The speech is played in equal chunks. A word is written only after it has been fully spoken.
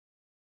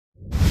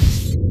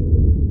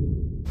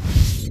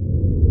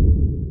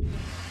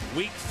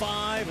Week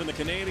 5 in the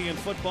Canadian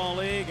Football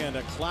League, and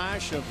a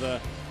clash of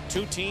the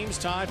two teams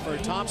tied for a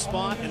top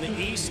spot in the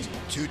East.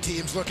 Two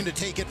teams looking to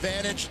take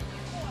advantage.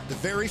 The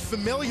very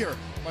familiar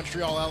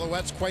Montreal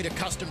Alouettes, quite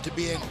accustomed to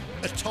being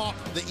atop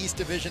the East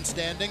Division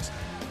standings,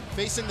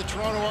 facing the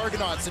Toronto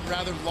Argonauts in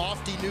rather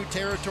lofty new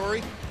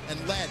territory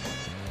and led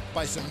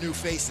by some new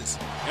faces.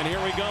 And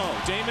here we go.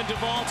 Damon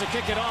Duvall to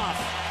kick it off.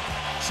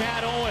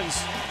 Chad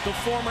Owens, the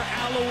former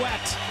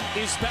Alouette,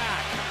 is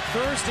back.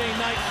 Thursday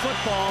night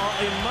football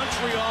in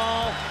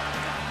Montreal.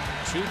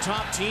 Two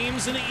top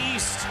teams in the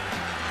East.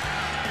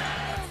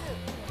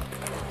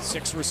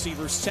 6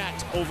 receivers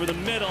set over the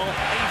middle.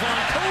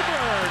 Avon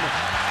Coburn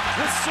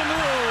with some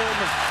room.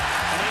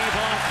 And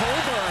Avon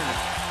Coburn,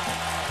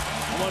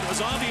 what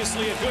was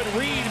obviously a good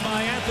read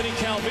by Anthony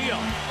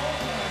Calvillo.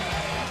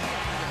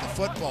 The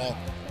football,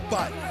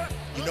 but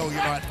you know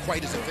you're not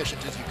quite as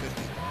efficient as you could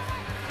be.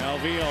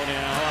 Calvillo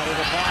now out of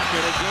the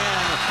pocket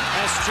again.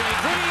 S.J.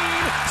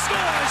 Green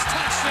scores,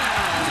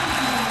 touchdown.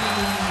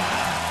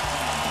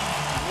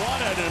 What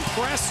an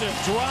impressive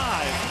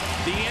drive.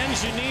 The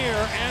engineer,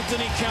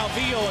 Anthony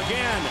Calvillo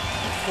again.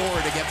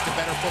 Forward against a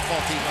better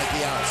football team like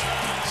the Owls.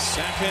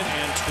 2nd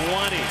and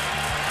 20.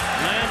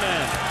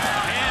 Lemon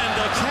and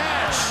the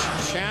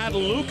catch. Chad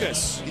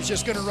Lucas. He's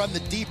just going to run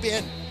the deep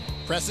in.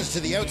 Presses to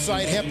the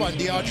outside hip on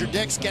DeAndre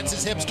Dix. Gets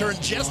his hips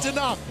turned just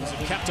enough. He's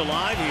kept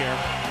alive here.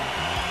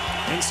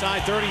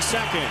 Inside 30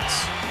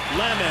 seconds.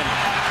 Lemon.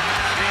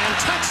 And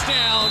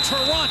touchdown,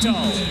 Toronto.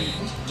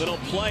 Little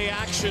play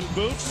action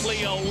boot.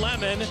 Cleo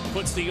Lemon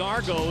puts the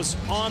Argos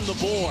on the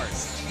board.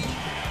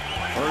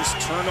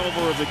 First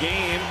turnover of the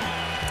game.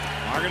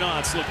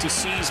 Argonauts look to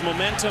seize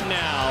momentum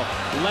now.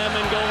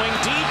 Lemon going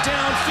deep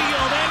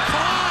downfield and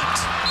caught.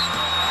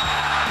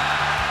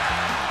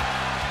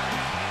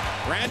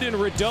 Brandon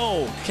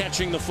Rideau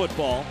catching the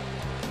football.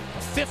 A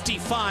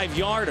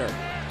 55-yarder.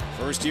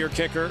 First-year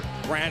kicker,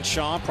 Grant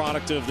Shaw,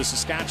 product of the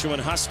Saskatchewan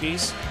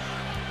Huskies.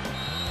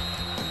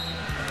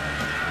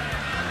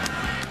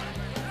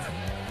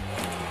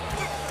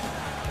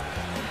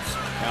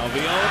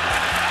 Calvillo,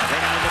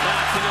 right out of the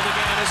backfield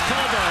again is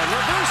Coburn.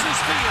 Reverses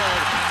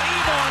field.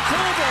 Avon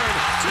Coburn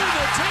to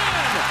the 10,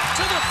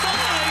 to the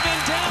 5,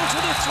 and down to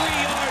the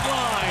 3-yard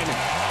line.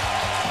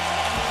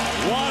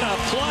 What a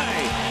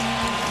play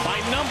by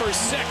number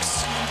 6.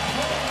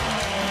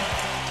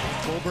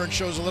 Coburn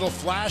shows a little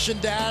flash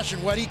and dash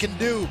and what he can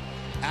do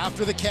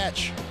after the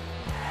catch.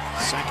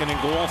 2nd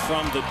and goal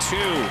from the 2.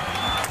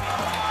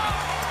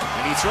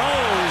 And he throws.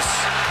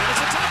 And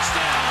it's a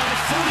touchdown.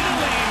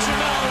 Finally,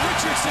 Jamel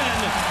Richardson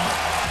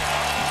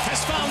has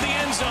found the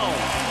end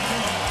zone.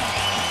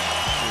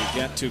 We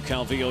get to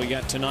Calvillo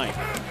yet tonight.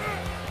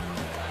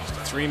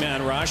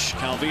 3-man rush.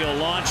 Calvillo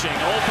launching.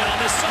 Open on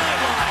the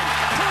sideline.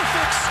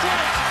 Perfect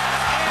strike.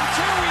 And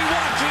Kerry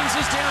Watkins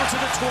is down to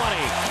the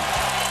 20.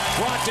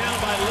 Brought down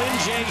by Lynn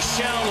J.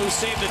 Shell, who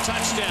saved a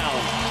touchdown.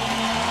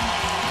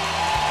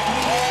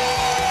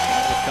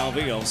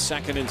 Calvillo,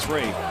 2nd and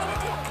 3.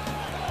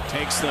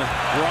 Takes the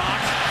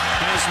rock,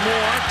 has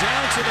more,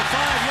 down to the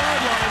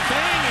 5-yard line,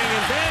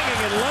 banging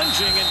and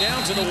lunging, and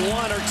down to the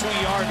 1 or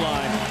 2-yard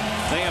line.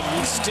 They have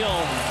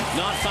still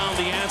not found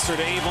the answer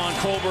to Avon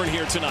Coburn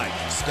here tonight.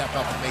 Step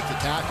up and make the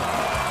tackle.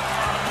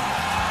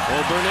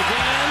 Coburn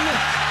again,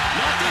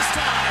 not this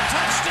time,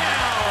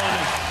 touchdown!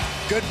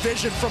 Good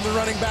vision from the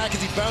running back as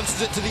he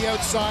bounces it to the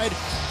outside.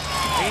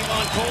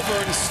 Avon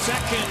Coburn's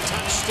 2nd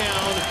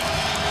touchdown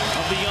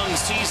of the young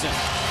season.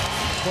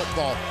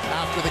 Football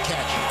after the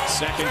catch.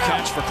 2nd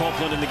catch for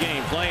Copeland in the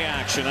game. Play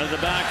action out of the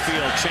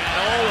backfield. Chad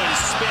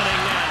Owens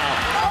spinning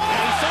now.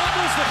 And he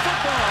fumbles the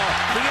football.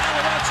 The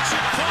Alouettes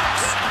chip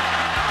clocks.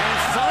 And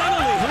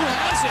finally, who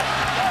has it?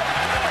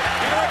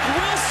 Eric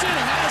Wilson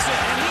has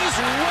it, and he's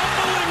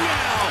rumbling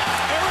now.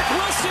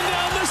 Eric Wilson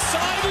down the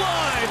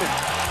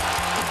sideline.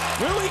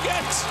 Will he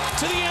get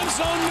to the end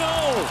zone?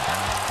 No.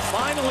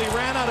 Finally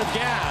ran out of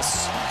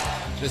gas.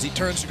 As he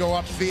turns to go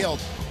upfield,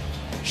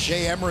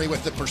 Shea Emery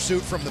with the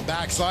pursuit from the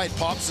backside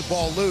pops the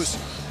ball loose.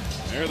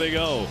 There they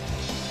go.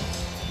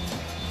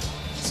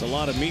 It's a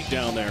lot of meat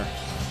down there.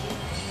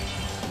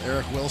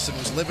 Eric Wilson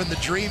was living the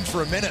dream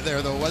for a minute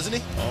there, though, wasn't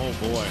he? Oh,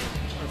 boy.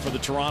 For the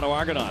Toronto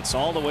Argonauts,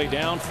 all the way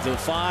down to the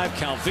 5.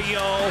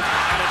 Calvillo, and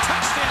a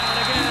touchdown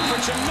again for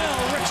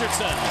Jamel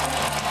Richardson.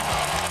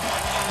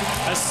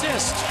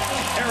 Assist,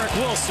 Eric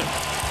Wilson.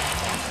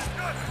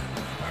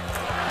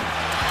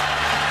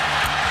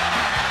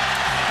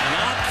 And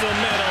up the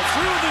middle,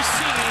 through the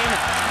seam,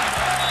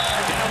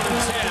 down to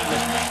 10.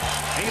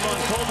 Avon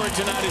Coburn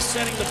tonight is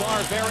setting the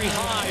bar very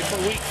high for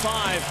Week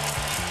 5.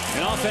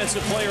 An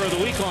Offensive Player of the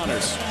Week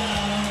honors.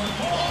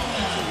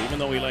 Even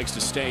though he likes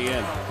to stay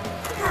in.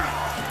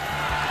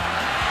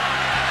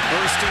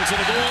 Bursting to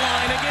the goal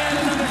line again,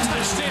 another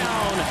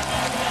touchdown.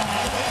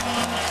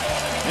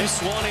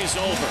 This one is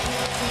over.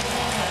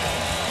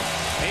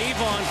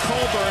 Avon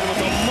Coburn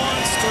with a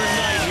monster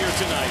night here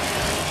tonight.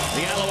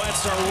 The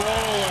Alouettes are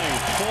rolling.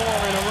 4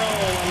 in a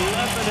row,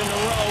 11 in a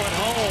row at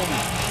home.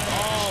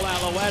 All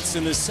Alouettes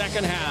in the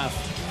 2nd half.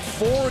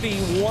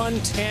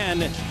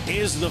 41-10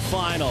 is the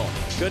final.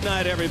 Good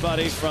night,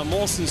 everybody, from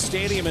Molson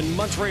Stadium in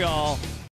Montreal.